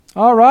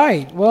All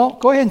right. Well,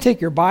 go ahead and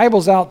take your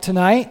Bibles out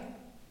tonight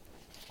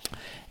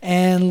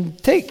and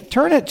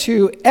turn it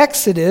to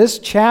Exodus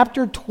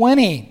chapter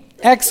 20.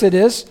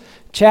 Exodus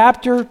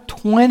chapter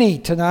 20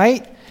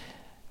 tonight.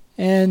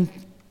 And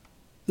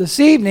this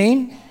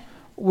evening,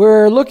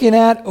 we're looking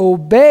at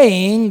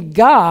obeying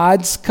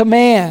God's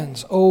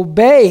commands.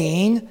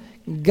 Obeying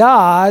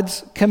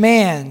God's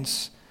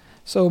commands.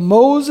 So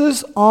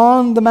Moses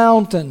on the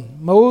mountain.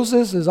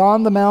 Moses is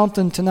on the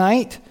mountain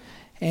tonight.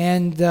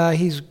 And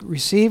he's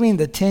receiving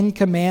the 10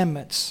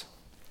 Commandments.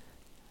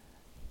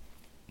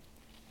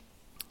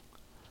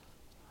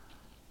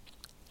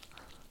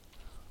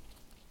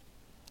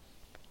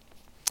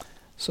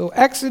 So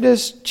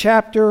Exodus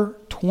chapter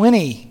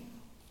 20.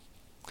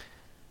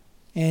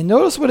 And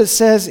notice what it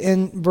says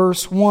in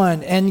verse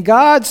 1. And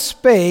God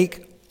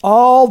spake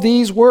all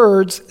these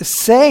words,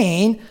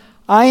 saying,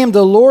 I am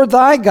the Lord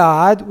thy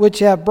God, which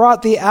have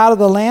brought thee out of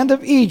the land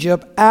of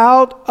Egypt,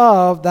 out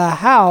of the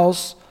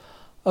house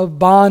of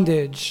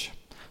bondage.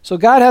 So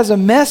God has a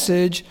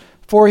message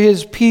for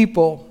his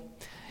people.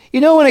 You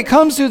know, when it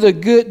comes to the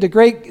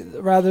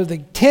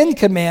 10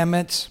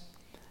 Commandments,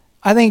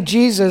 I think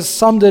Jesus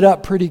summed it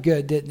up pretty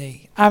good, didn't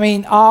he? I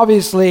mean,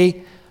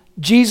 obviously,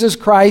 Jesus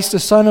Christ, the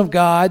Son of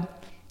God,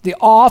 the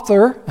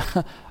author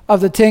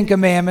of the 10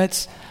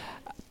 Commandments,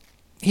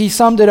 he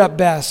summed it up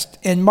best.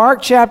 In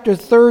Mark chapter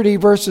 30,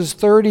 verses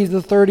 30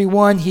 to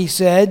 31, he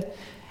said,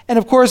 and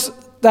of course,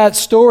 that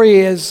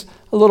story is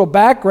a little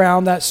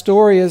background. That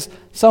story is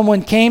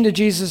someone came to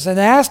Jesus and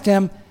asked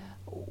him,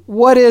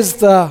 what is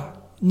the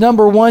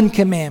number one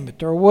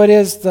commandment? Or what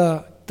is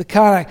the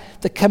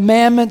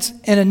commandments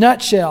in a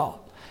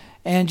nutshell?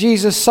 And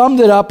Jesus summed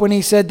it up when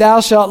he said,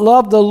 thou shalt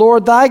love the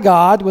Lord thy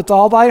God with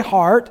all thy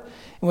heart,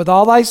 and with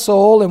all thy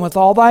soul, and with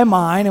all thy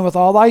mind, and with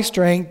all thy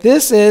strength.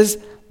 This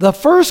is the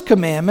first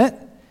commandment.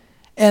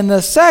 And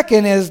the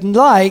second is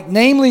like,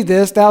 namely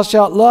this, thou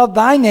shalt love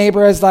thy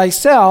neighbor as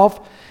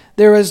thyself.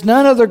 There is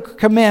none other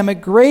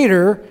commandment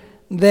greater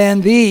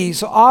than these.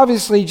 So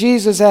obviously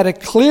Jesus had a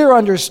clear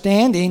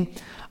understanding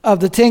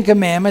of the 10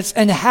 Commandments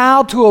and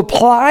how to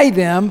apply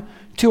them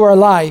to our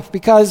life.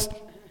 Because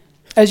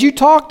as you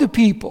talk to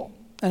people,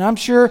 and I'm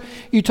sure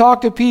you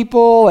talk to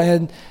people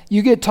and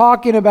you get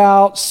talking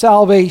about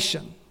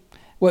salvation,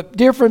 what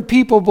different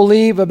people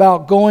believe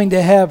about going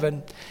to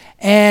heaven,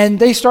 and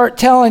they start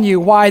telling you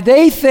why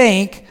they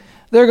think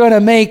they're going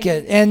to make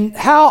it. And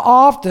how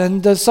often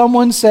does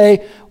someone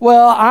say,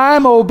 well,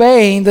 I'm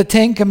obeying the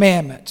 10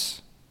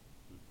 Commandments?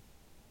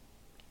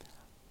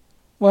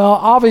 Well,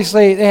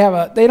 obviously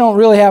they don't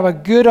really have a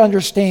good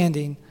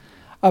understanding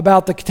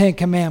about the 10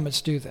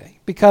 Commandments, do they?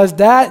 Because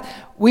that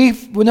we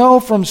know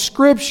from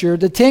Scripture,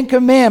 the 10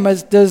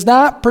 Commandments does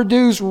not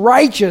produce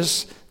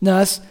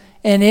righteousness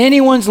in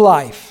anyone's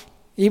life.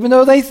 Even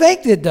though they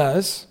think it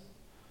does,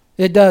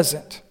 it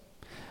doesn't.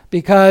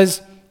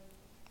 Because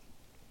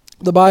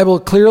the Bible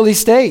clearly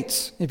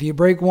states, if you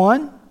break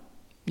one,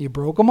 you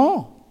broke them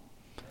all.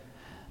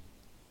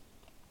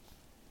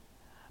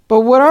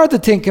 But what are the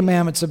 10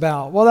 Commandments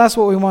about? Well, that's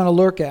what we want to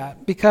look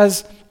at.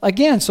 Because,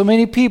 again, so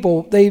many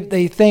people,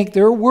 they think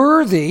they're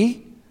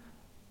worthy,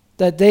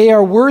 that they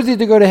are worthy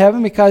to go to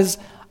heaven because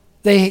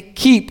they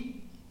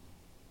keep,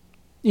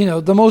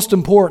 the most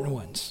important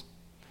ones.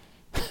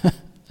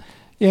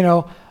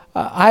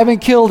 I haven't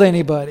killed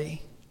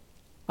anybody.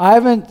 I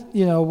haven't,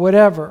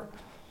 whatever.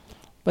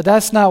 But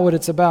that's not what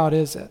it's about,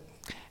 is it?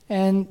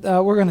 And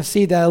we're going to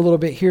see that a little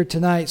bit here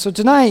tonight. So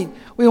tonight,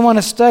 we want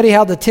to study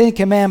how the 10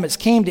 Commandments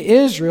came to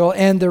Israel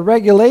and the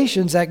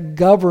regulations that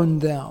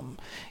governed them.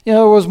 It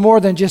was more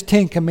than just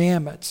 10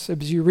 Commandments.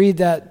 As you read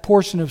that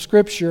portion of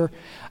Scripture,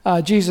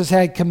 Jesus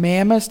had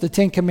commandments, the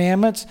 10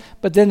 Commandments,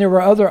 but then there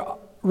were other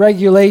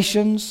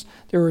regulations.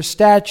 There were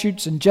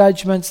statutes and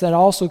judgments that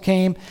also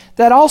came,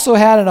 that also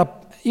had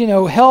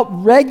help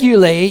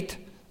regulate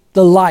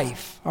the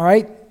life, all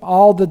right?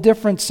 All the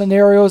different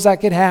scenarios that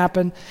could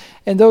happen,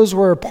 and those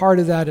were a part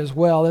of that as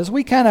well. As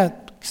we kind of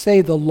say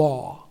the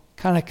law,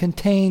 kind of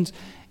contains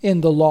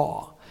in the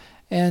law.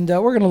 And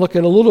we're going to look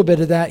at a little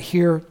bit of that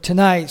here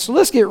tonight. So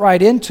let's get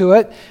right into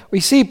it. We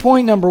see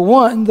point number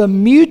 1, the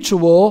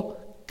mutual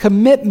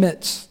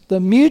commitments. The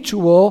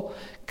mutual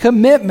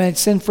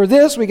commitments. And for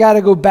this, we got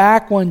to go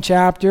back one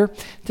chapter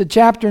to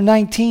chapter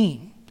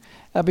 19.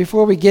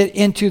 Before we get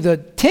into the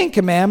 10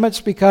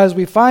 Commandments, because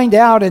we find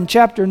out in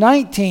chapter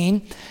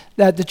 19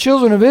 that the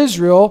children of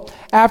Israel,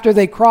 after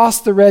they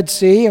crossed the Red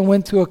Sea and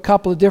went to a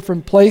couple of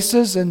different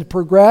places and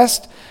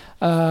progressed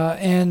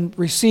and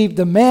received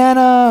the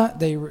manna,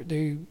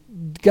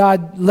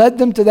 God led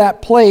them to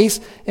that place.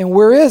 And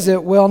where is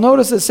it? Well,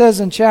 notice it says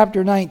in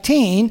chapter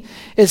 19,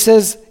 it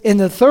says, in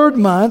the 3rd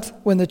month,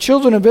 when the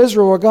children of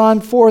Israel were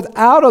gone forth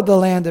out of the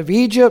land of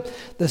Egypt,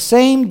 the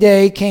same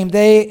day came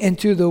they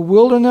into the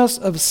wilderness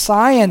of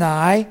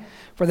Sinai,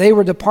 for they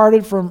were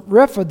departed from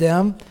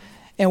Rephidim,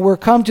 and were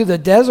come to the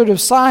desert of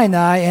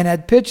Sinai, and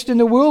had pitched in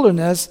the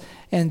wilderness,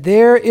 and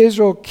there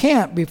Israel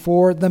camped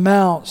before the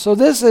mount. So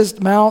this is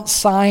Mount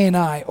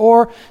Sinai,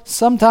 or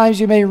sometimes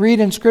you may read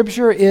in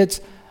Scripture, it's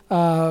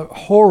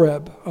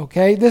Horeb.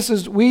 Okay, this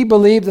is, we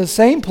believe, the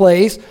same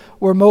place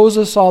where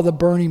Moses saw the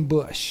burning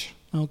bush.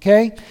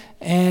 Okay,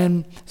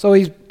 and so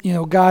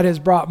God has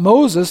brought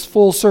Moses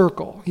full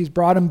circle. He's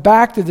brought him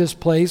back to this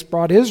place,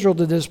 brought Israel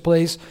to this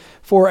place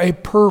for a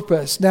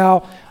purpose.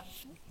 Now,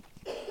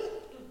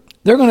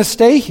 they're going to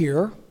stay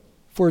here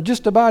for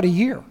just about a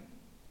year.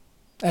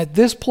 At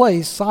this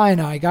place,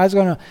 Sinai, God's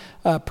going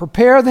to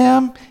prepare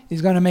them.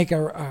 He's going to make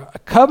a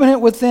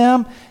covenant with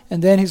them,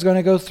 and then he's going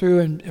to go through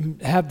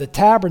and have the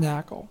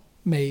tabernacle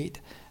made.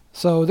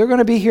 So they're going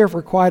to be here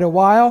for quite a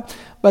while.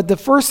 But the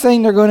first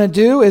thing they're going to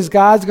do is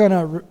God's going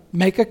to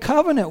make a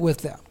covenant with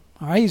them.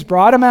 All right, he's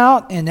brought them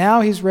out, and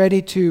now he's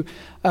ready to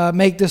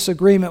make this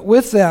agreement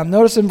with them.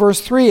 Notice in verse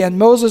 3, and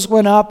Moses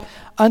went up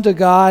unto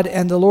God,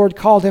 and the Lord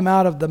called him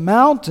out of the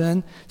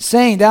mountain,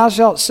 saying, Thou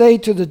shalt say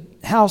to the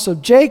house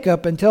of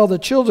Jacob, and tell the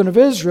children of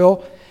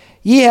Israel,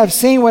 Ye have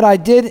seen what I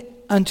did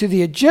unto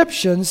the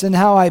Egyptians, and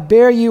how I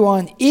bare you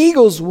on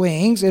eagle's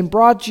wings, and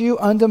brought you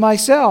unto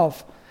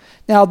myself.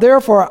 Now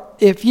therefore,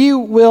 if you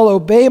will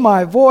obey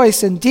my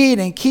voice indeed,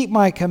 and keep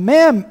my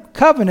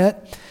covenant,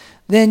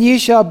 then ye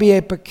shall be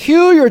a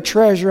peculiar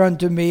treasure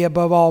unto me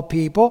above all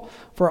people,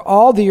 for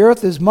all the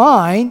earth is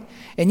mine,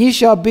 and ye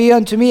shall be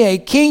unto me a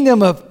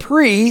kingdom of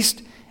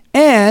priests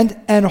and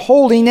an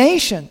holy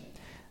nation.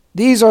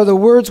 These are the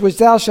words which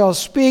thou shalt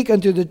speak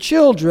unto the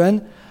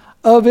children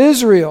of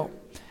Israel.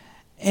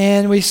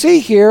 And we see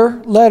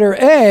here, letter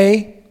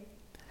A,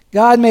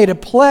 God made a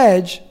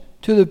pledge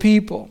to the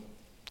people.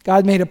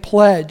 God made a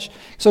pledge.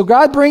 So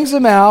God brings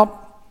them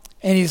out,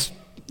 and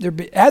they're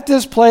at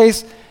this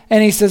place,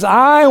 and he says,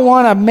 I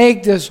want to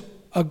make this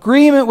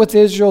agreement with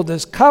Israel,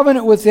 this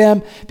covenant with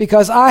them,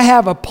 because I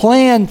have a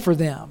plan for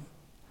them.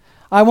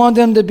 I want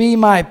them to be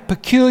my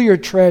peculiar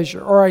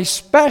treasure, or a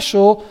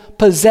special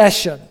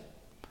possession.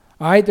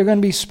 All right, they're going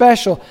to be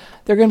special.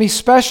 They're going to be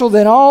special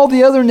than all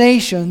the other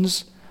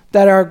nations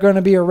that are going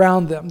to be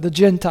around them, the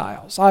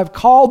Gentiles. I've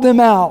called them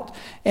out,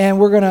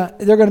 and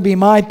they're going to be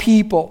my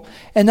people.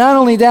 And not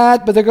only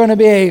that, but they're going to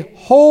be a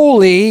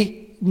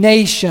holy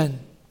nation.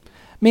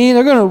 Meaning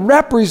they're going to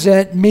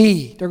represent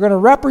me. They're going to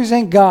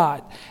represent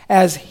God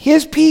as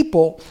his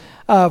people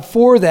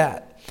for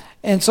that.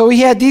 And so he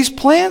had these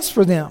plans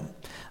for them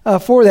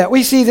for that.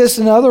 We see this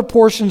in other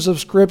portions of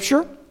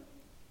Scripture.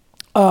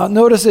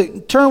 Notice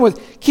it.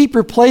 Keep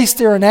your place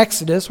there in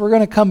Exodus. We're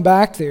going to come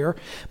back there.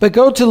 But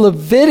go to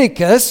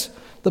Leviticus,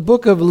 the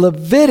book of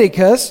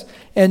Leviticus,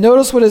 and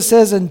notice what it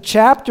says in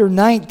chapter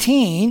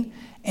 19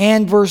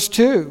 and verse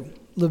 2.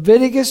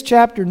 Leviticus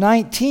chapter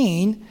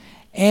 19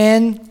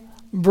 and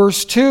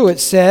verse 2, it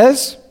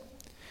says,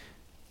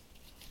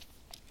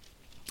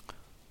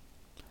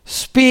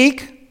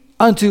 Speak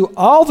unto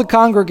all the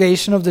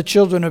congregation of the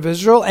children of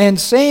Israel, and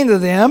saying to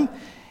them,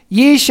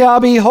 Ye shall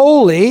be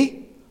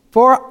holy,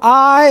 for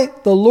I,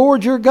 the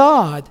Lord your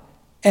God,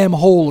 am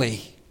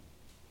holy.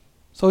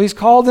 So he's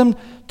called them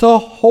to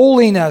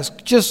holiness.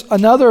 Just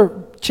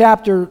another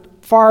chapter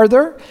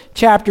farther,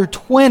 chapter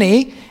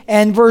 20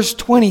 and verse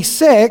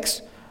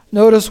 26,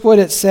 notice what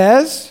it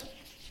says.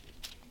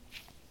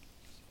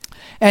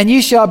 And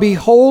ye shall be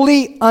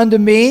holy unto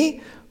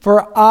me,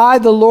 for I,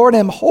 the Lord,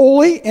 am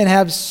holy, and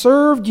have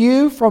served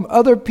you from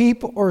other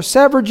people, or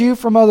severed you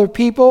from other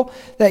people,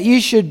 that you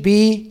should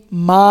be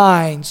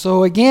mine.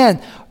 So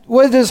again,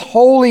 what does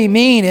holy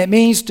mean? It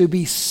means to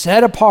be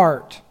set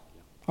apart.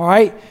 All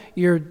right?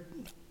 You're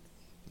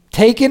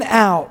taken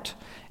out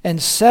and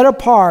set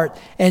apart,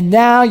 and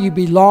now you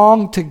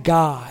belong to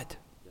God.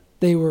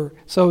 They were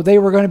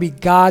going to be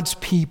God's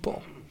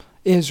people,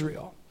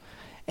 Israel.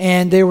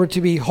 And they were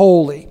to be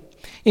holy.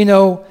 You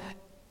know,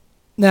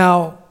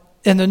 now,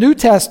 in the New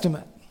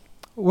Testament,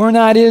 we're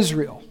not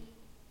Israel,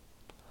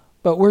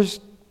 but we're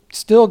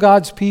still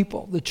God's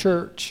people, the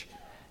church.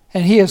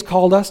 And he has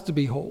called us to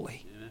be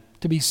holy,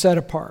 to be set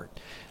apart.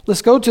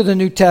 Let's go to the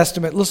New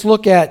Testament. Let's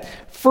look at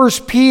 1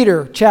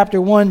 Peter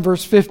chapter 1,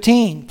 verse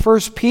 15. 1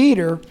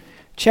 Peter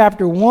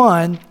chapter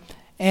 1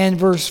 and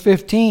verse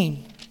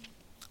 15.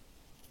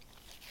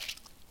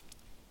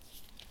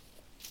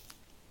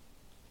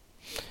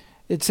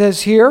 It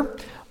says here,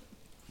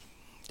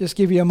 just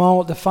give you a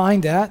moment to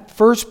find that.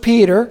 1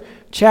 Peter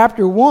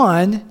chapter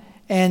 1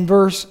 and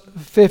verse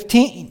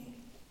 15.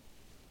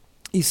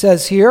 He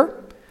says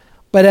here,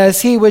 But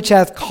as he which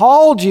hath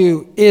called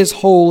you is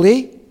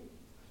holy,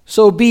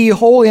 so be ye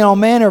holy in all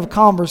manner of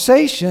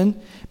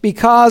conversation,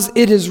 because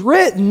it is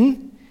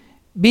written,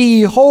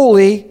 Be ye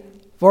holy,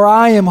 for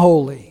I am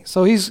holy.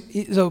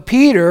 So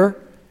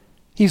Peter,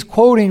 he's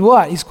quoting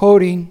what? He's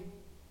quoting,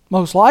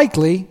 most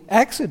likely,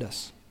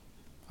 Exodus.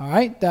 All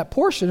right, that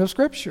portion of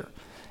Scripture.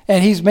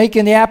 And he's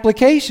making the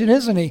application,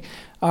 isn't he?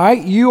 All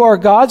right, you are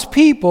God's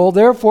people,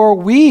 therefore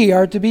we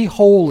are to be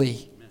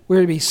holy.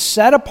 We're to be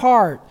set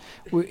apart,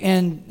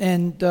 and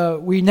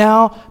we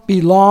now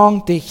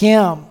belong to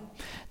him.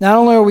 Not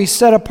only are we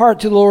set apart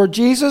to the Lord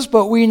Jesus,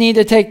 but we need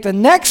to take the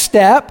next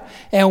step,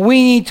 and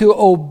we need to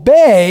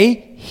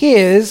obey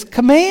his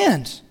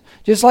commands.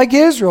 Just like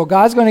Israel,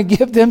 God's going to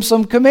give them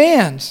some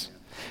commands.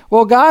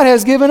 Well, God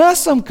has given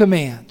us some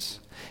commands.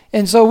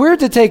 And so we're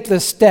to take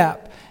this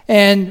step,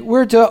 and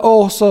we're to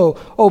also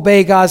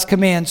obey God's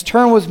commands.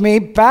 Turn with me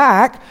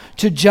back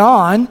to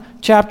John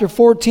chapter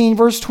 14,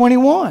 verse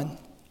 21.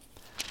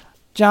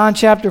 John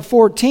chapter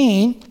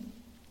 14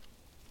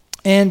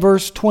 and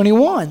verse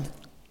 21.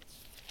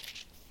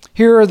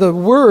 Here are the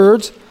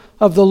words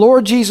of the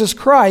Lord Jesus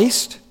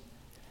Christ,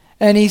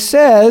 and he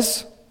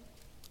says,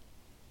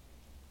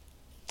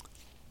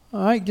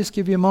 all right, just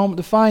give you a moment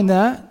to find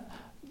that.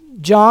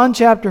 John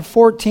chapter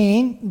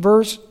 14,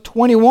 verse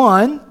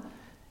 21,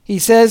 he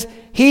says,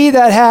 "He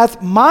that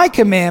hath my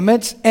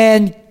commandments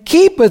and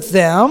keepeth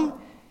them,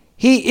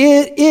 he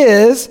it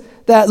is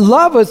that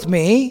loveth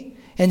me,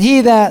 and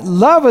he that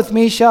loveth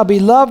me shall be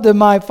loved of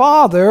my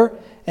Father,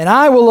 and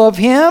I will love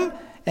him,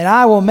 and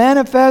I will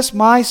manifest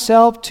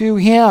myself to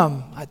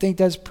him." I think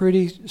that's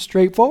pretty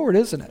straightforward,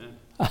 isn't it?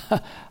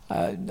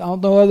 I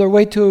don't know other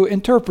way to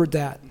interpret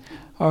that.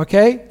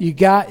 Okay?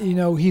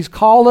 He's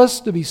called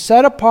us to be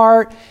set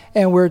apart,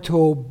 and we're to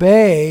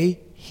obey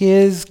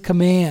his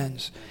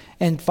commands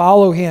and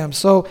follow him.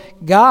 So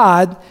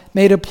God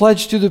made a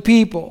pledge to the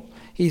people.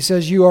 He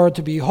says, you are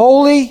to be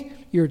holy,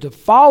 you're to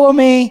follow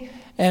me.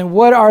 And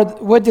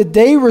what did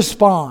they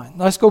respond?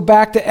 Let's go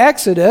back to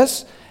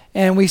Exodus,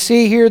 and we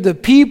see here the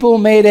people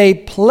made a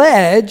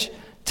pledge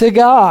to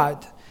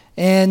God.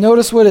 And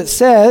notice what it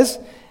says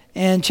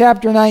in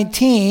chapter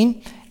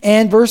 19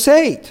 and verse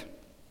 8.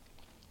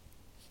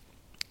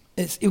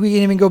 We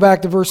can even go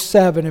back to verse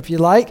 7 if you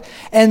like.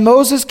 "And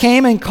Moses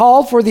came and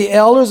called for the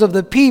elders of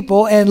the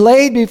people and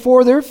laid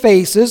before their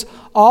faces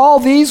all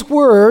these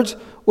words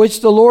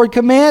which the Lord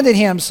commanded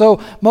him." So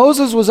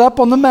Moses was up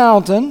on the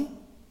mountain.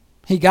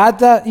 He got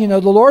that, the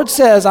Lord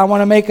says, I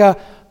want to make a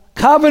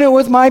covenant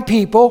with my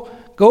people.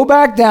 Go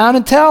back down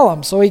and tell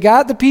them. So he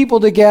got the people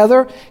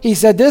together. He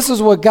said, this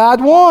is what God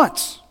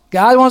wants.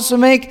 God wants to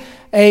make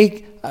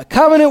a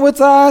covenant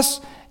with us.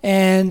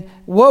 And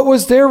what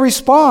was their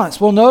response?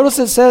 Well, notice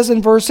it says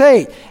in verse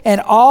 8, "And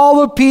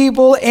all the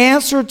people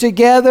answered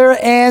together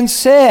and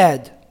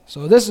said."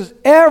 So this is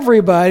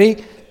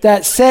everybody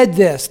that said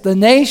this. The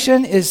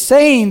nation is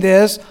saying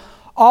this.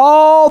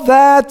 "All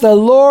that the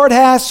Lord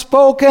has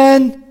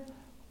spoken,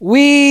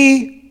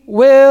 we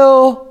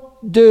will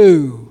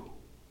do."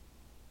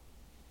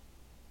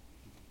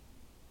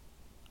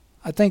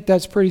 I think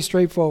that's pretty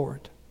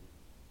straightforward.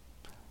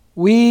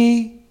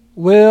 We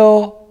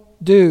will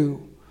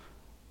do.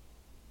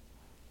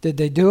 Did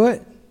they do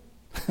it?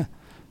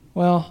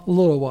 Well, a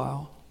little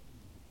while,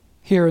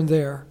 here and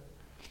there.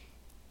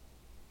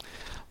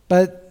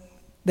 But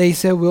they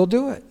said, we'll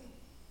do it.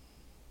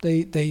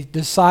 They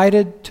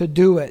decided to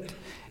do it.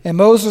 And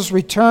Moses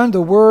returned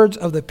the words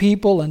of the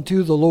people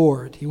unto the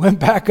Lord. He went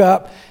back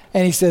up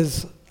and he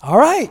says, all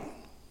right,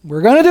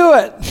 we're going to do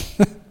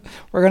it.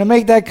 We're going to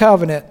make that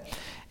covenant.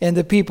 And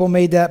the people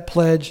made that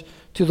pledge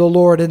to the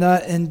Lord.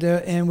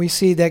 And we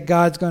see that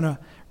God's going to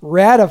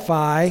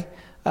ratify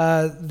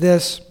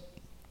this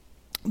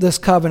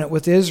covenant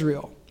with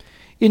Israel.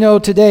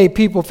 Today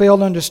people fail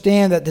to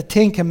understand that the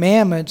Ten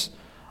Commandments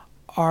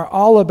are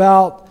all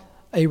about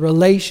a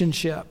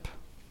relationship,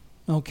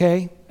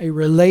 okay? A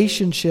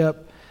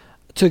relationship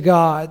to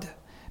God.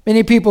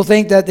 Many people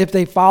think that if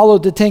they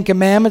followed the Ten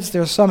Commandments,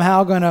 they're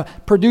somehow going to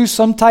produce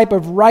some type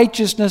of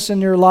righteousness in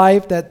their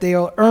life, that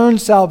they'll earn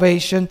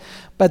salvation.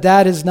 But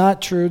that is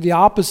not true, the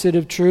opposite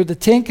of true. The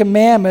Ten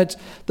Commandments,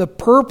 the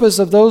purpose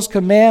of those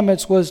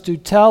commandments was to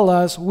tell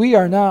us we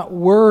are not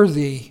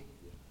worthy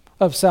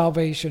of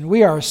salvation.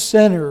 We are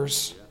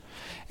sinners,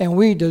 and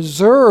we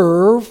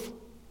deserve,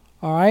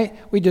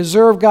 we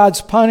deserve God's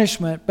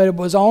punishment, but it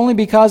was only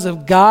because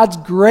of God's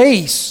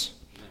grace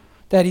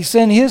that he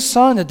sent his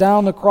Son to die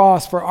on the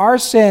cross for our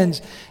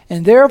sins.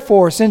 And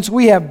therefore, since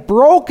we have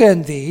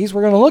broken these,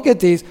 we're going to look at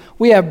these,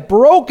 we have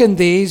broken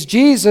these,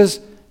 Jesus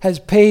has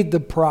paid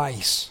the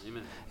price.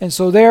 Amen. And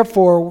so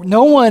therefore,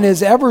 no one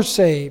is ever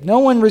saved. No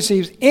one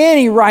receives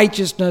any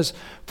righteousness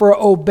for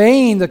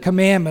obeying the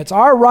commandments.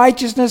 Our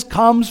righteousness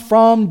comes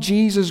from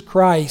Jesus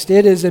Christ.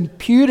 It is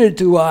imputed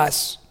to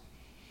us.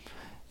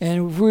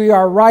 And if we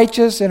are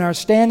righteous and are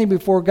standing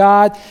before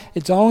God,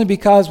 it's only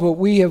because what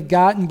we have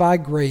gotten by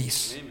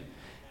grace. Amen.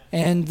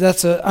 And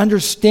that's an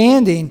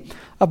understanding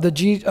of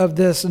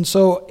this. And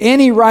so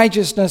any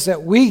righteousness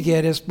that we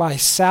get is by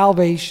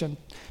salvation,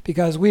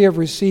 because we have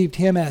received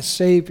him as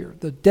Savior,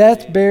 the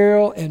death,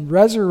 burial, and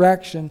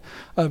resurrection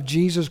of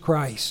Jesus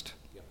Christ.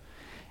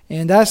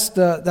 And that's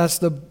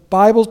the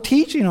Bible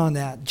teaching on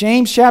that.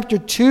 James chapter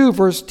 2,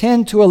 verse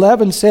 10 to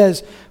 11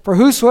 says, "For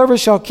whosoever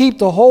shall keep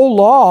the whole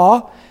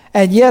law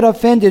and yet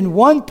offend in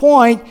one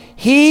point,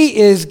 he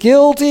is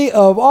guilty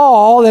of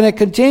all." And it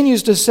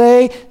continues to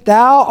say,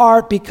 "Thou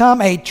art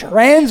become a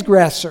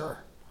transgressor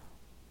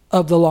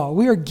of the law."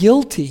 We are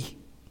guilty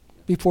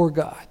before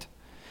God.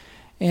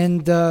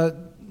 And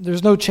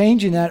there's no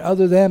changing that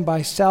other than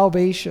by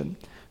salvation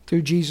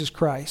through Jesus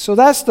Christ. So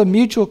that's the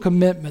mutual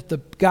commitment.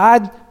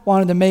 God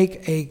wanted to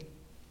make a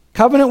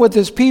covenant with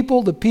his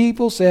people. The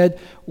people said,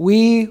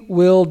 we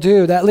will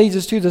do. That leads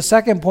us to the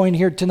second point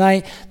here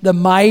tonight, the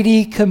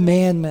mighty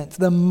commandments.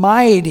 The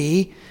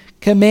mighty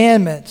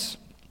commandments.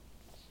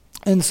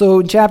 And so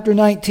in chapter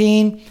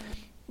 19,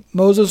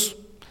 Moses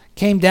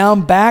came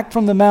down back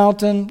from the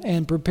mountain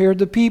and prepared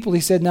the people.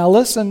 He said, now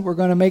listen, we're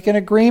going to make an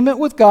agreement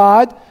with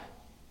God.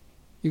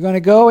 You're going to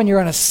go and you're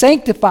going to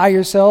sanctify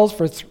yourselves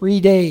for 3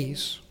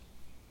 days.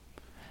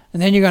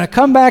 And then you're going to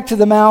come back to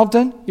the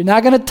mountain. You're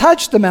not going to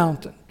touch the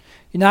mountain.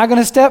 You're not going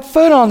to step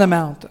foot on the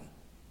mountain.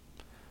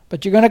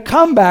 But you're going to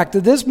come back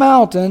to this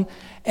mountain,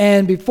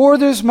 and before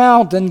this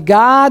mountain,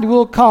 God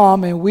will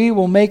come and we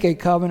will make a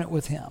covenant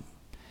with him.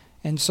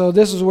 And so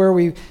this is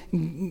where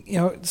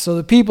so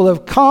the people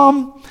have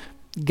come,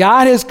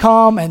 God has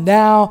come, and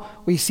now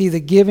we see the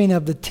giving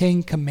of the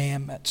 10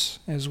 Commandments,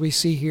 as we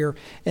see here.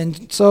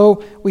 And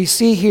so we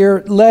see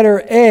here,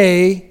 letter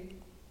A,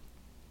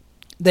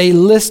 they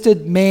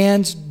listed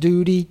man's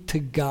duty to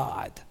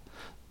God.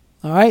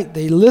 All right?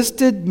 They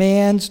listed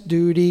man's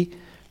duty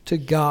to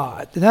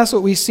God. And that's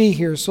what we see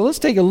here. So let's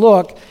take a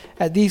look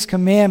at these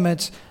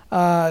commandments.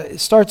 It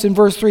starts in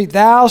verse 3.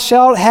 Thou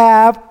shalt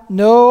have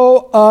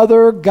no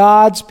other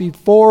gods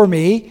before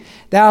me.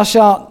 Thou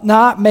shalt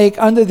not make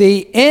unto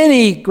thee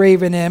any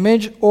graven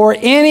image or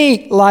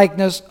any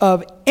likeness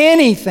of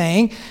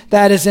anything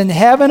that is in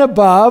heaven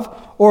above,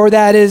 or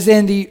that is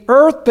in the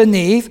earth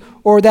beneath,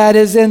 or that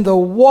is in the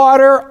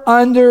water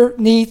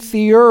underneath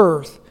the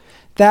earth.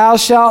 Thou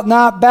shalt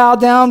not bow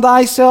down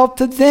thyself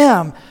to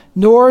them,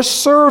 nor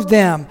serve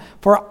them.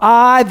 For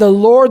I, the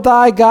Lord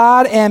thy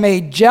God, am a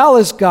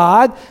jealous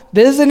God,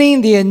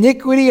 visiting the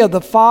iniquity of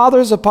the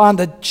fathers upon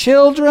the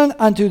children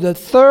unto the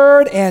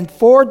 3rd and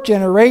 4th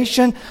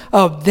generation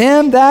of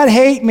them that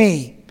hate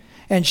me,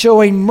 and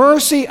showing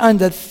mercy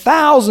unto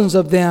thousands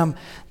of them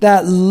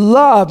that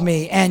love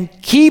me and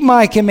keep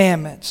my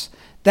commandments.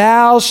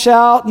 Thou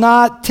shalt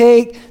not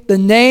take the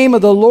name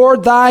of the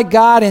Lord thy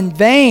God in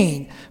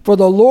vain, for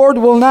the Lord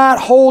will not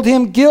hold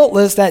him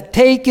guiltless that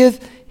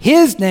taketh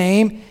his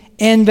name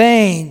in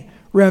vain.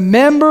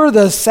 Remember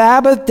the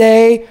Sabbath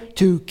day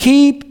to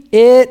keep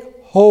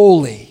it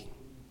holy.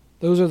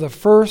 Those are the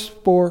first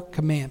 4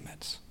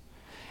 commandments.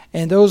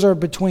 And those are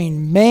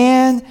between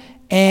man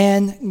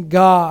and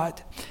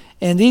God.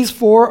 And these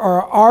 4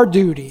 are our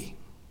duty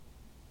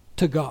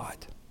to God.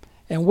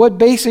 And what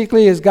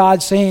basically is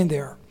God saying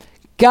there?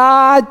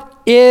 God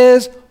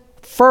is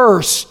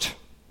first.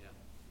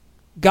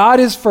 God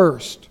is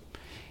first.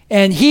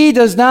 And he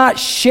does not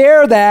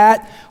share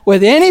that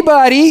with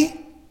anybody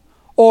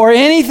or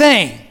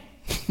anything.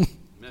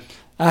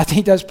 I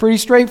think that's pretty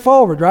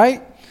straightforward,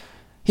 right?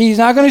 He's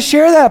not going to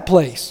share that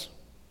place.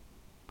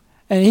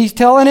 And he's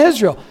telling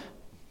Israel,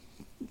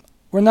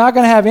 we're not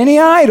going to have any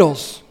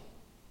idols.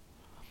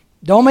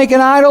 Don't make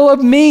an idol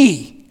of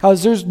me,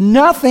 because there's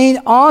nothing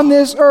on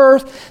this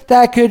earth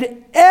that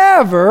could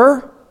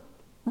ever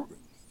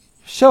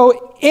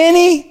show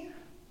any,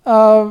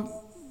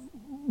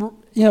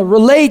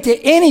 relate to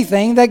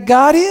anything that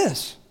God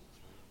is.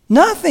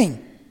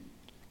 Nothing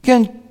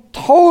can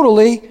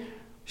totally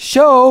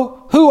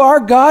show who our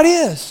God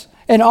is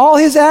and all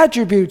his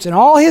attributes and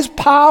all his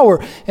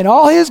power and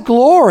all his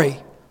glory.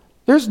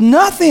 There's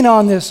nothing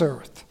on this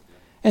earth.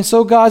 And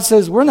so God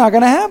says, we're not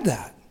going to have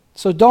that.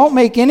 So don't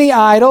make any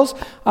idols.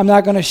 I'm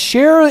not going to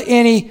share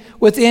any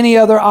with any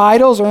other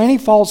idols or any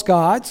false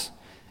gods.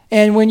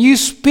 And when you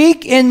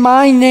speak in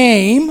my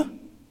name,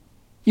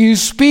 you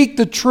speak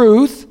the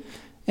truth,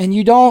 and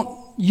you don't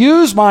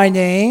use my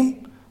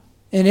name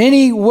in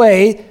any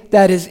way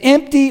that is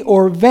empty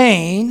or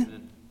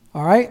vain,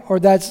 all right, or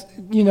that's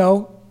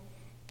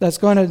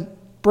going to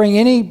bring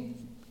any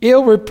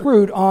ill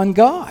repute on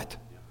God.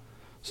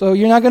 So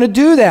you're not going to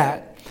do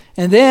that.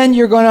 And then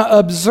you're going to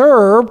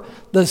observe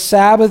the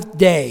Sabbath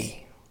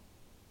day.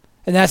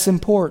 And that's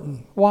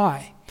important.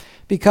 Why?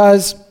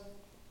 Because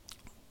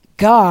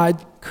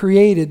God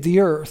created the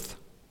earth.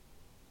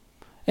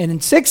 And in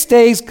 6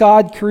 days,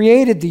 God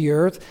created the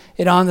earth.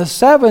 And on the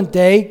 7th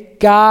day,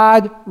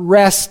 God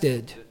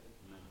rested.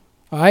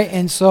 All right?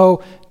 And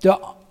so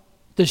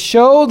to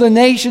show the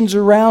nations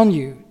around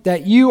you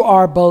that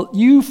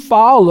you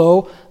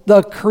follow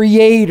the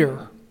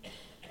Creator.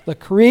 The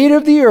Creator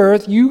of the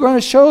earth, you're going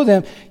to show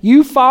them,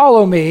 you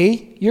follow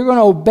me, you're going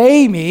to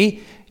obey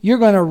me, you're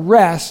going to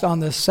rest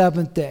on the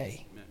 7th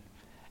day.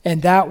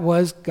 And that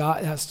was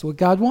God. That's what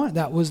God wanted.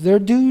 That was their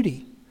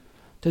duty.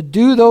 To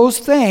do those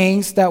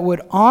things that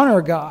would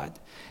honor God.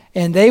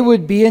 And they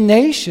would be a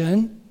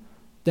nation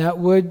that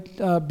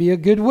would be a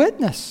good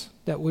witness,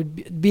 that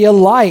would be a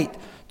light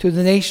to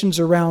the nations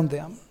around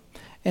them.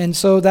 And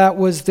so that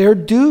was their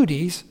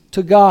duties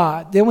to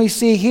God. Then we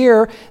see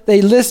here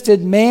they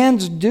listed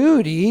man's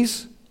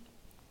duties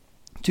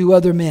to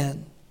other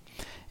men.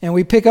 And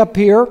we pick up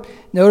here,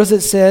 notice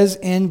it says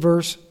in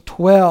verse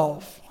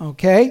 12,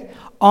 okay?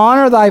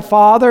 Honor thy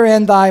father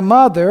and thy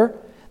mother,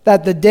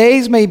 that the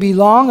days may be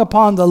long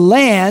upon the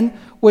land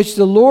which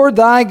the Lord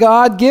thy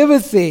God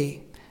giveth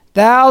thee.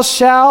 Thou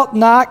shalt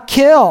not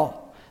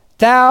kill.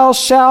 Thou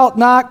shalt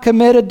not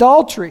commit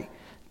adultery.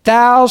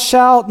 Thou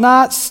shalt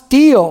not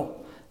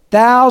steal.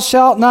 Thou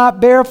shalt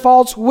not bear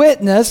false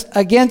witness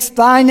against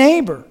thy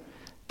neighbor.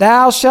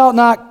 Thou shalt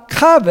not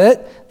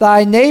covet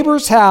thy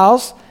neighbor's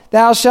house.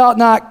 Thou shalt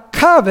not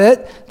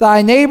covet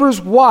thy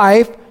neighbor's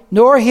wife,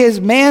 nor his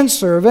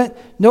manservant,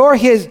 nor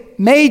his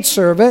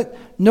maidservant,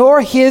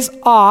 nor his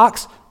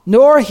ox,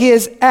 nor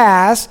his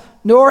ass,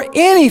 nor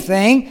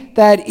anything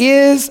that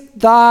is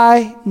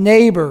thy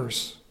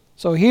neighbor's.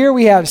 So here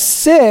we have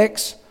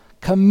 6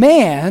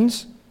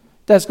 commands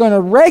that's going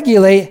to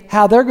regulate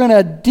how they're going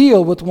to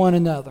deal with one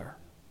another.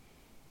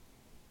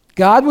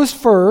 God was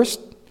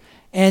first,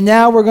 and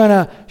now we're going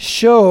to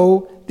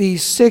show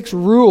these 6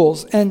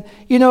 rules. And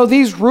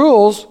these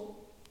rules,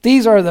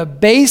 these are the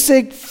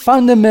basic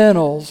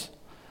fundamentals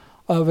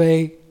of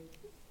a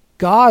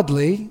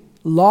godly,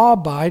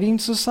 law-abiding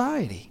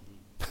society.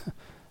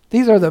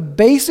 These are the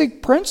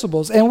basic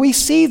principles, and we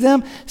see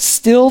them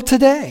still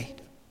today.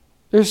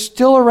 They're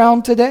still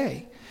around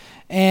today,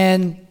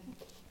 and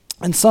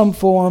in some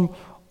form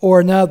or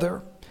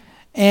another.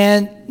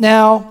 And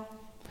now,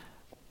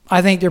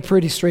 I think they're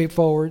pretty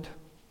straightforward.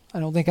 I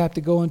don't think I have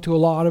to go into a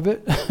lot of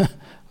it.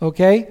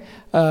 Okay?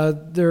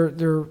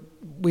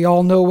 We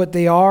all know what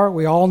they are.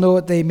 We all know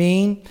what they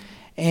mean.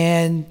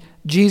 And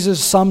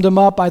Jesus summed them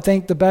up, I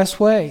think, the best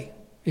way.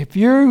 If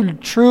you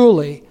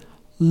truly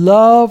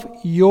love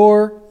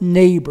your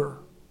neighbor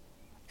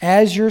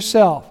as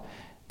yourself,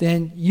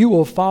 then you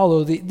will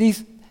follow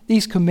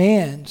these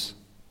commands.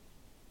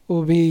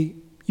 Will be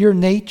your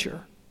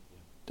nature.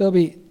 They'll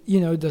be,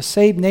 the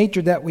saved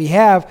nature that we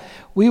have.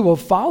 We will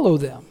follow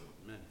them,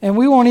 and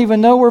we won't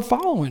even know we're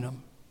following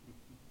them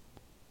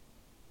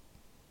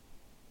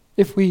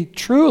if we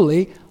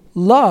truly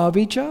love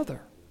each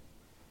other.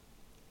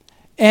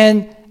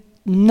 And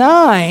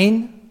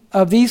 9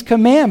 of these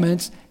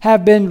commandments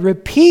have been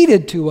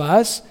repeated to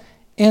us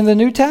in the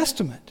New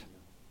Testament.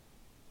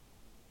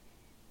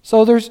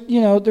 So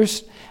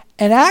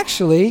and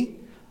actually,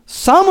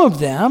 some of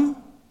them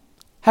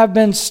have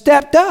been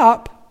stepped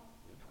up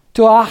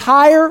to a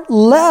higher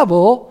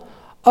level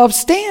of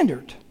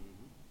standard.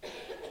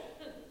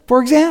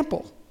 For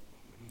example,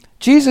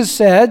 Jesus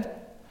said,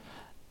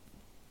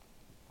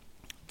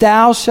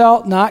 "Thou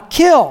shalt not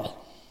kill."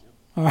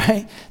 All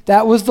right?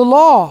 That was the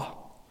law.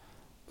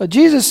 But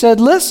Jesus said,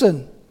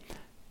 listen,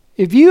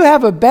 if you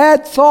have a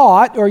bad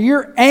thought or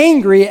you're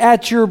angry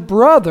at your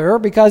brother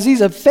because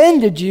he's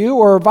offended you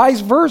or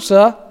vice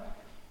versa,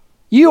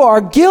 you are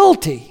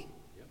guilty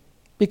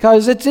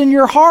because it's in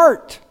your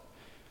heart.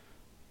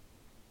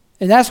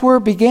 And that's where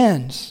it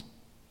begins.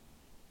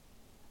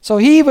 So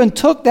he even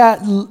took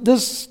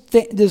this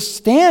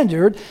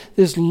standard,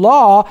 this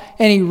law,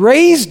 and he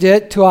raised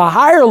it to a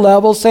higher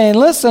level, saying,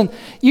 listen,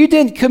 you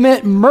didn't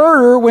commit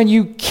murder when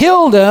you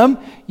killed him.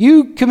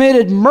 You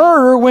committed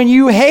murder when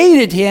you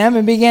hated him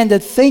and began to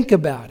think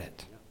about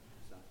it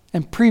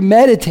and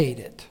premeditate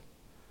it.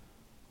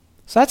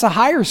 So that's a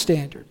higher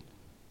standard.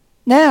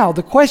 Now,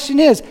 the question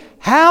is,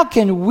 how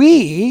can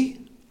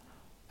we,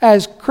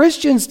 as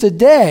Christians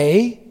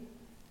today,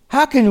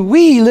 how can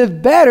we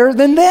live better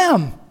than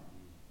them?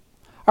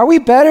 Are we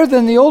better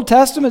than the Old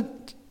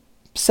Testament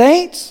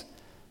saints?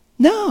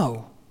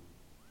 No.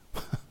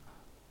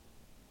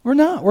 We're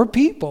not. We're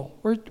people.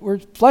 We're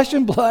flesh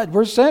and blood.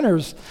 We're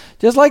sinners,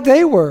 just like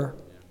they were.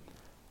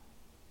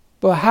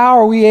 But how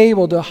are we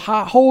able to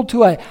hold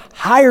to a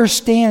higher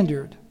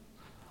standard?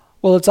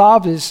 Well, it's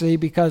obviously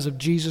because of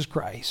Jesus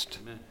Christ.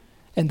 Amen.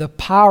 And the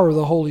power of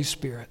the Holy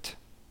Spirit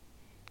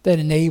that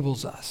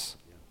enables us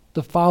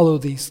to follow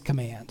these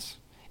commands,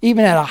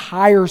 even at a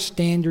higher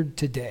standard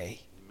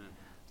today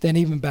than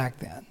even back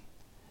then.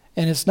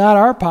 And it's not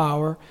our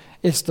power,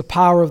 it's the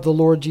power of the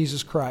Lord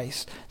Jesus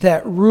Christ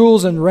that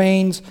rules and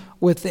reigns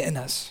within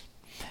us.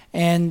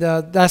 And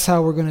that's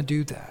how we're going to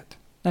do that.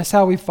 That's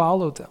how we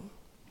follow them.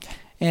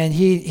 And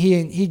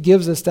he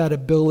gives us that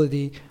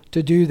ability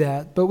to do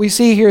that. But we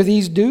see here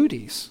these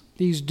duties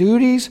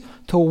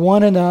to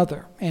one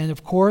another. And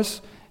of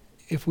course,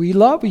 if we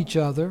love each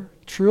other,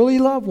 truly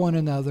love one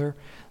another,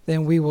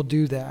 then we will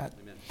do that.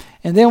 Amen.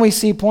 And then we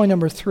see point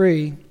number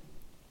 3,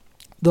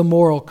 the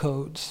moral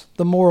codes.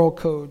 The moral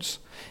codes.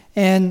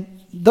 And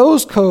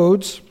those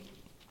codes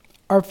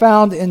are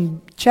found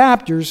in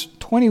chapters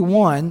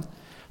 21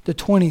 to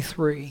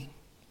 23.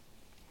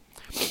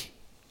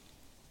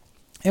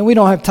 And we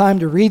don't have time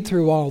to read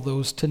through all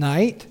those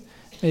tonight.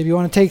 Maybe you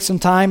want to take some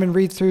time and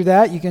read through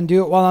that. You can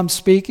do it while I'm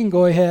speaking.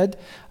 Go ahead.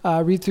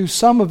 Read through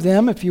some of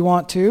them if you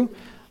want to.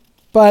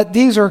 But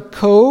these are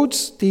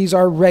codes. These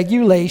are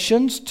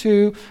regulations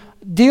to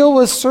deal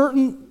with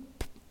certain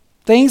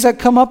things that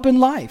come up in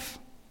life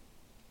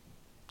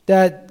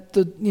that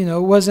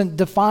wasn't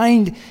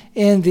defined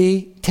in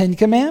the 10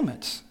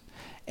 Commandments.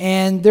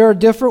 And there are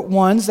different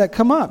ones that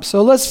come up.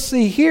 So let's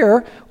see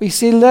here. We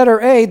see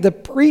letter A, the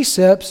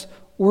precepts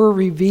were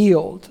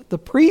revealed. The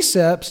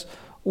precepts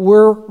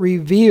were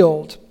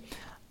revealed.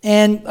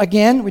 And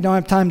again, we don't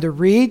have time to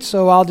read,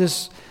 so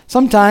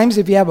sometimes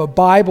if you have a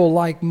Bible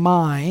like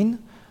mine,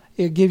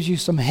 it gives you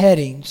some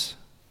headings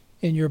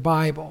in your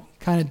Bible.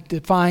 Kind of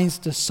defines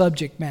the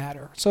subject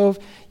matter. So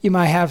you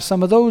might have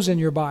some of those in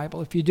your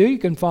Bible. If you do, you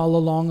can follow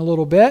along a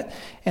little bit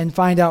and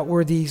find out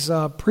where these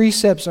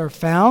precepts are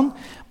found.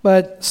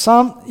 But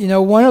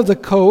one of the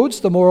codes,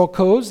 the moral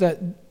codes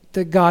that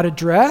that God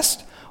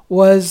addressed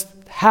was,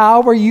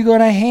 how are you going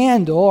to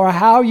handle, or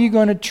how are you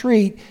going to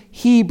treat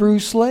Hebrew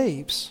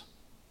slaves?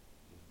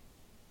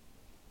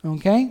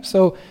 Okay,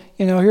 so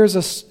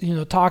here's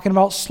talking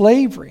about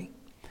slavery,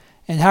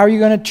 and how are you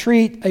going to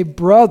treat a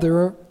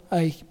brother,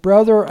 a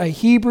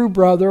Hebrew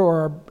brother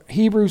or a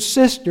Hebrew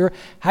sister?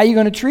 How are you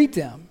going to treat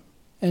them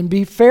and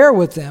be fair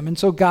with them? And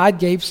so God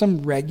gave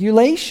some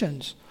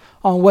regulations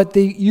on what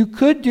you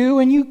could do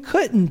and you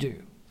couldn't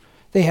do.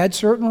 They had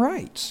certain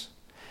rights.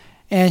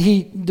 And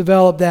he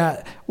developed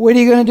that. What are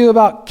you going to do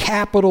about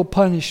capital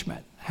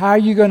punishment? How are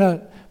you going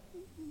to,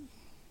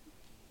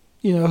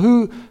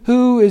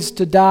 who is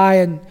to die,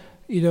 and,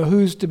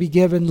 who's to be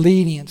given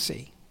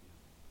leniency?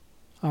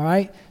 All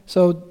right?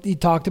 So he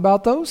talked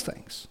about those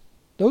things,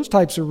 those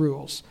types of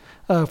rules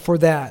for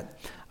that.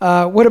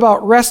 What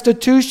about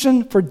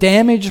restitution for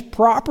damaged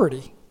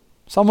property?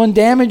 Someone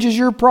damages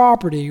your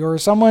property, or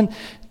someone,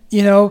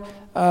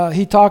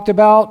 he talked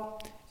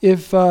about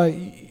if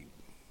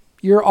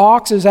your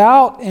ox is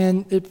out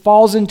and it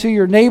falls into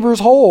your neighbor's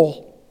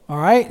hole, all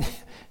right?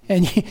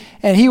 And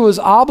he was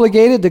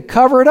obligated to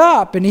cover it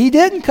up, and he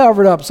didn't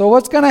cover it up. So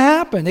what's going to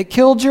happen? It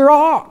killed your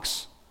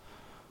ox.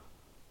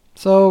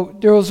 So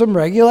there were some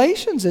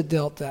regulations that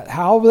dealt that.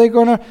 How are they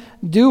going to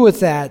do with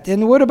that?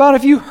 And what about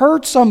if you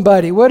hurt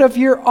somebody? What if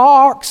your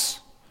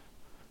ox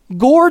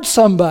gored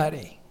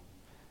somebody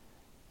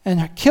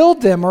and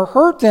killed them or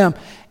hurt them,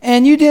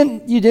 and you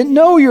didn't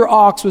know your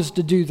ox was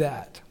to do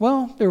that?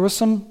 Well, there were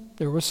some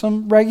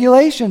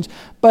regulations.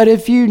 But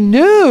if you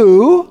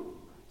knew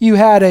you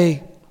had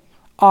a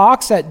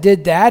ox that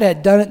did that,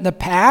 had done it in the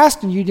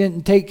past, and you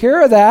didn't take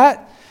care of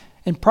that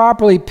and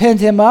properly pinned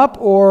him up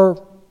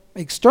or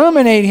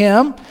exterminate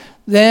him,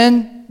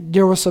 then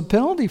there was a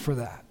penalty for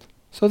that.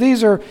 So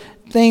these are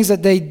things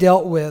that they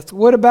dealt with.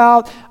 What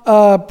about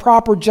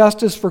proper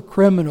justice for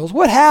criminals?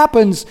 What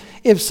happens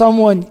if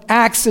someone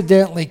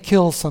accidentally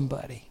kills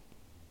somebody?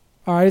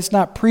 All right, it's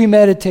not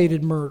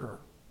premeditated murder,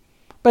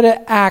 but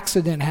an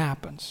accident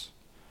happens.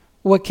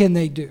 What can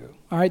they do?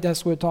 All right,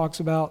 that's what it talks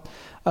about,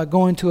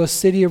 going to a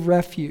city of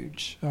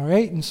refuge. All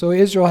right, and so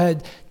Israel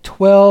had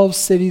 12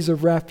 cities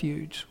of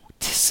refuge,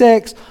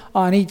 6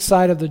 on each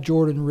side of the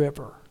Jordan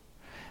River.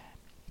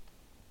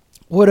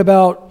 What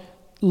about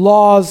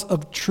laws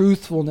of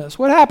truthfulness?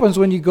 What happens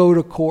when you go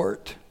to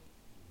court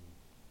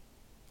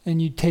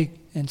and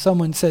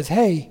someone says,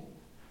 hey,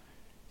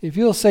 if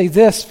you'll say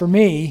this for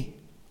me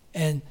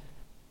and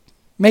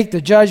make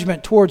the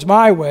judgment towards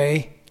my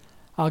way,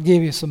 I'll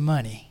give you some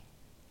money.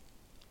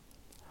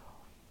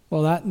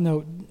 Well,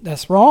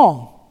 that's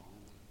wrong.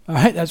 All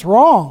right, that's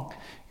wrong.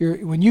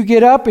 When you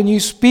get up and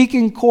you speak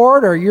in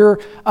court, or you're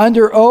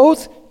under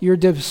oath, you're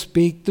to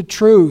speak the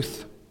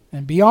truth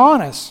and be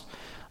honest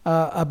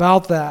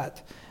about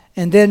that.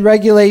 And then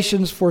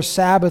regulations for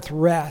Sabbath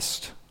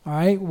rest. All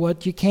right,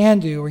 what you can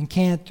do and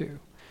can't do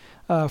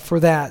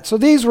for that. So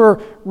these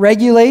were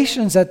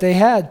regulations that they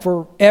had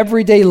for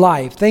everyday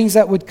life, things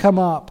that would come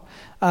up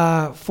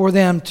for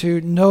them to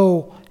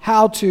know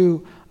how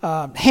to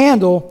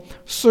handle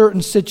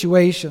certain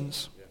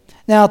situations.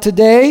 Now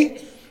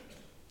today,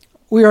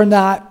 we are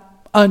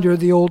not under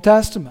the Old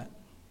Testament.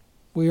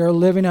 We are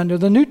living under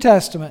the New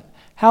Testament.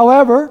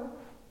 However,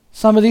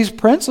 some of these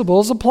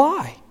principles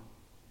apply.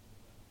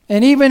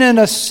 And even in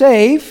a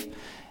safe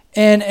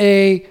and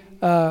even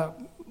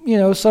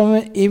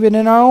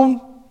in our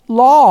own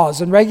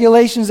laws and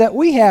regulations that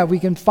we have, we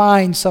can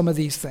find some of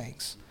these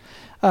things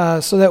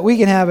so that we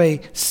can have a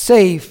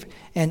safe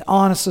and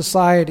honest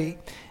society.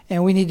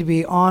 And we need to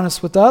be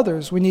honest with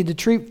others. We need to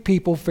treat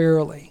people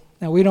fairly.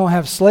 Now, we don't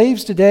have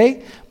slaves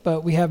today,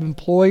 but we have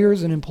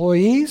employers and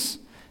employees.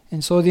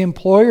 And so the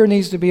employer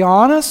needs to be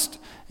honest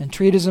and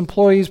treat his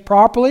employees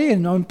properly.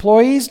 And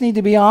employees need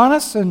to be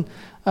honest and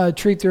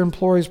treat their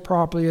employees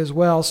properly as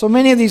well. So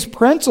many of these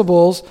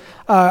principles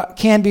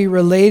can be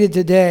related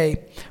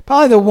today.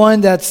 Probably the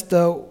one that's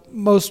the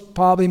most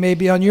probably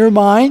maybe on your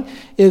mind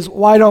is,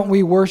 why don't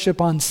we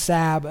worship on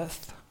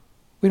Sabbath?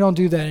 We don't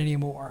do that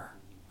anymore.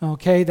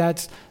 Okay,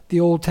 that's the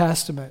Old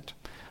Testament.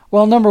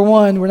 Well, number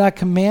one, we're not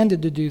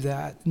commanded to do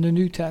that in the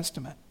New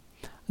Testament.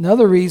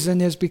 Another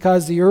reason is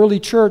because the early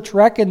church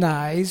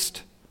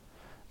recognized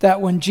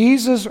that when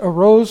Jesus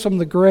arose from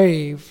the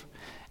grave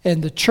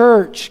and the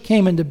church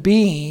came into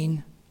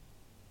being,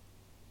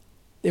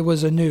 it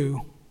was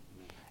anew.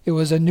 It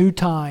was a new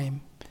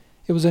time.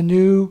 It was a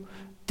new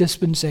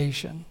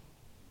dispensation.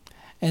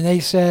 And they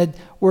said,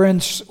 we're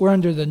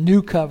under the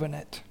new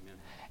covenant.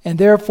 And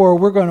therefore,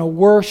 we're going to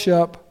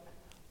worship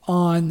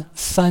on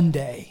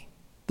Sunday,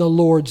 the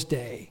Lord's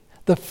Day,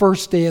 the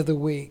first day of the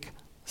week,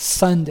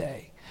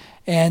 Sunday.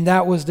 And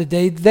that was the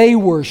day they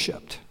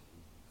worshiped.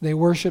 They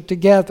worshiped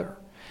together.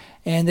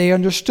 And they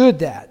understood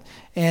that.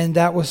 And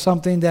that was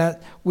something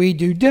that we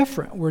do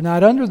different. We're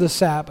not under the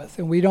Sabbath,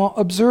 and we don't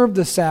observe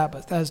the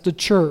Sabbath as the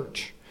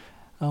church.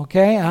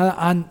 Okay?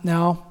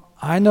 Now,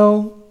 I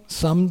know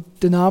some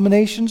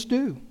denominations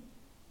do.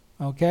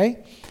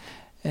 Okay?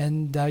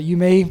 And you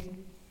may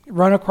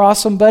run across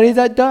somebody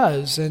that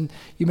does, and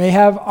you may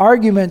have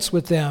arguments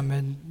with them,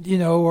 and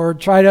or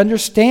try to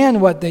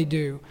understand what they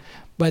do.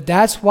 But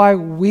that's why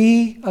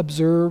we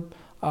observe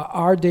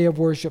our day of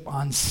worship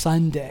on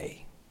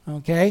Sunday,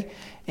 okay?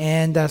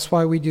 And that's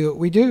why we do what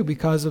we do,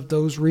 because of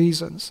those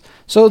reasons.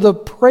 So the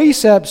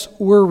precepts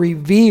were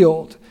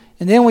revealed,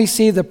 and then we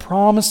see the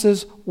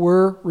promises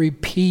were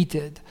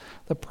repeated.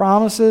 The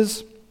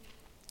promises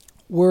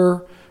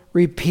were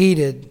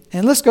repeated.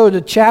 And let's go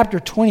to chapter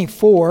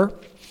 24.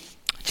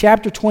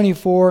 Chapter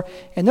 24,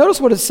 and notice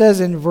what it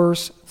says in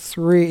verse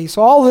 3.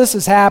 So all this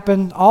has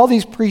happened, all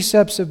these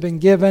precepts have been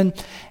given,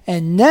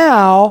 and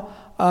now,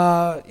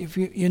 if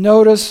you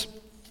notice,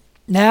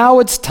 now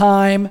it's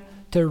time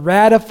to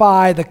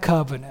ratify the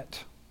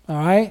covenant. All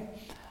right?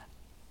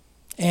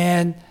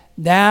 And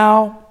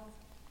now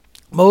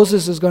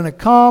Moses is going to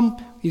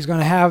come. He's going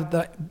to have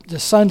the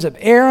sons of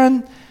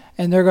Aaron,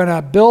 and they're going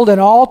to build an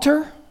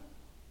altar,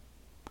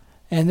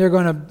 and they're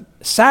going to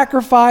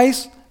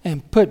sacrifice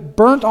and put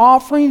burnt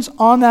offerings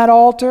on that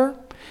altar.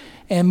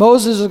 And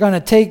Moses is going to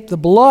take the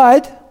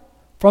blood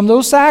from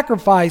those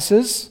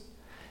sacrifices,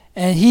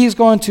 and he's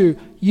going to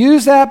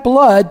use that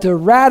blood to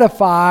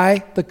ratify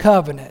the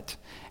covenant.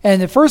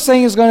 And the first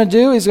thing he's going to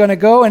do, he's going to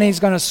go and he's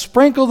going to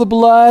sprinkle the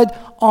blood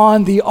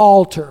on the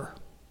altar.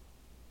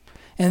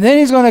 And then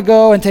he's going to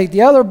go and take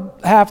the other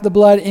half of the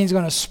blood and he's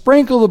going to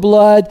sprinkle the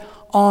blood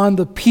on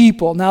the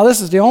people. Now,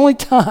 this is the only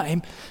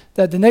time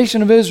that the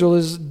nation of Israel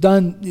is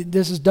done.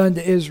 This is done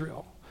to Israel.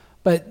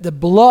 But the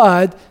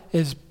blood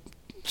is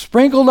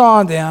sprinkled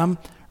on them,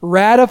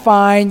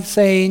 ratifying,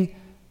 saying,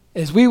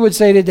 as we would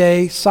say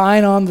today,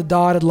 sign on the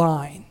dotted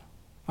line.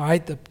 All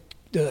right,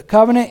 the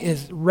covenant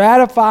is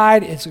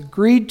ratified, it's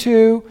agreed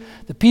to,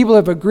 the people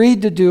have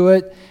agreed to do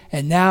it,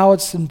 and now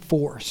it's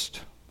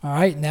enforced. All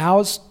right, now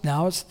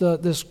it's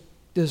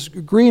this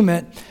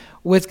agreement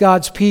with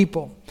God's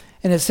people.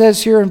 And it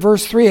says here in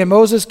verse 3, and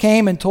Moses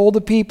came and told the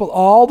people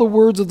all the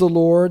words of the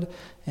Lord,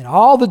 and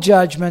all the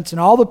judgments, and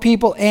all the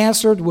people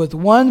answered with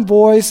one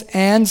voice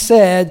and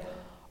said,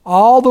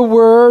 all the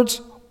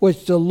words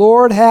which the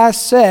Lord has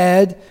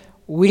said,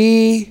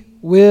 we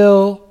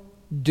will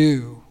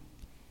do.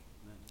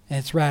 And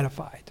it's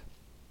ratified.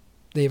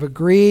 They've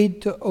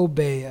agreed to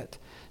obey it.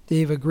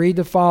 They've agreed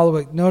to follow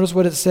it. Notice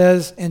what it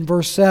says in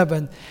verse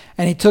 7.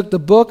 And he took the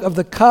book of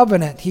the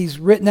covenant. He's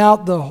written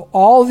out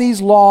all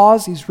these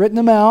laws. He's written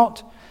them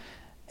out.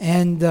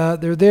 And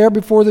they're there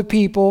before the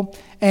people.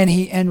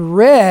 And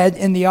read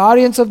in the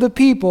audience of the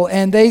people,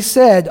 and they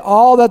said,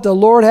 all that the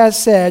Lord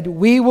has said,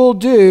 we will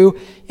do,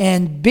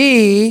 and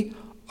be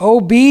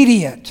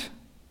obedient.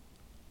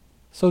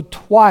 So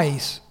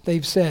twice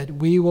they've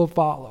said, we will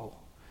follow.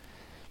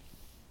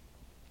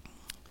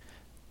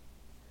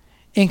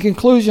 In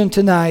conclusion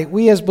tonight,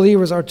 we as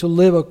believers are to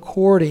live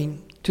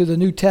according to the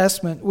New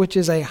Testament, which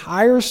is a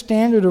higher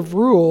standard of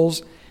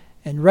rules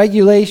and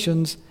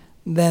regulations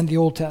than the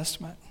Old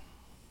Testament.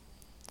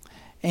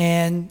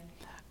 And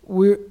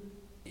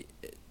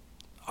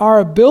our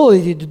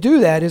ability to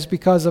do that is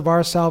because of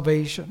our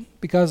salvation,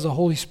 because of the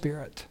Holy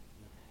Spirit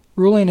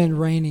ruling and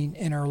reigning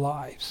in our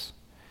lives.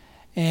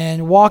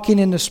 And walking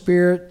in the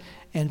Spirit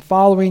and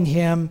following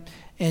Him,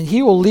 and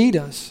He will lead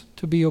us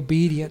to be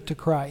obedient to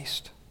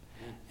Christ.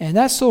 And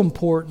that's so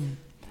important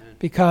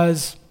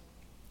because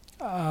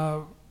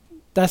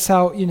that's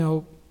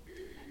how,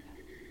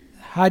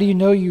 how do you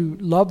know you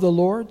love the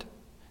Lord?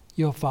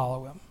 You'll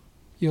follow Him.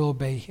 You'll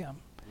obey Him.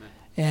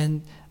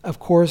 And of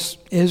course,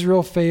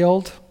 Israel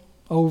failed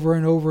over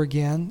and over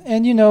again.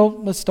 And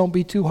let's don't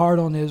be too hard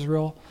on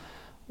Israel.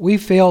 We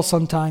fail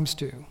sometimes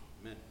too.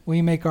 Amen.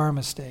 We make our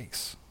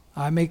mistakes.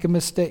 I make a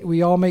mistake.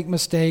 We all make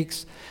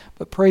mistakes.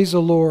 But praise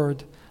the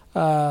Lord.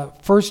 1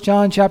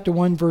 John chapter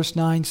 1 verse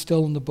 9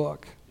 still in the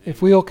book.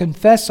 If we will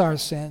confess our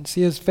sins,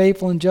 He is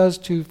faithful and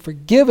just to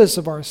forgive us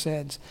of our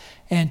sins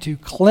and to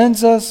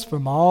cleanse us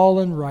from all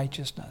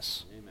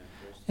unrighteousness. Amen.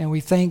 And we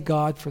thank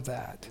God for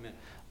that. Amen.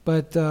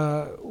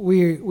 But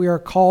we are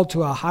called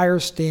to a higher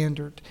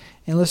standard,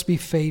 and let's be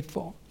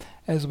faithful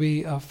as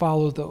we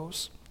follow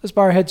those. Let's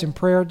bow our heads in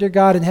prayer. Dear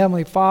God and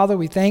Heavenly Father,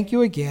 we thank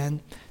You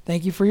again.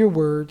 Thank You for Your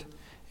word.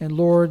 And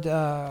Lord,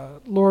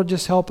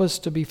 just help us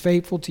to be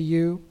faithful to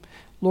You.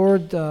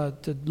 Lord,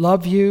 to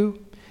love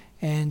You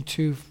and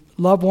to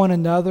love one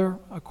another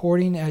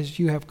according as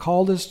You have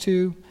called us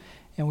to.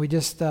 And we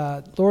just,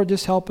 Lord,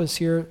 just help us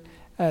here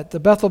at the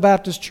Bethel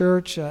Baptist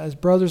Church as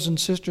brothers and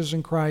sisters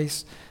in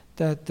Christ,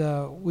 that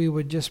we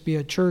would just be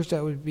a church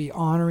that would be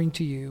honoring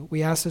to You.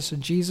 We ask this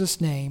in Jesus'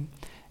 name.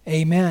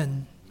 Amen.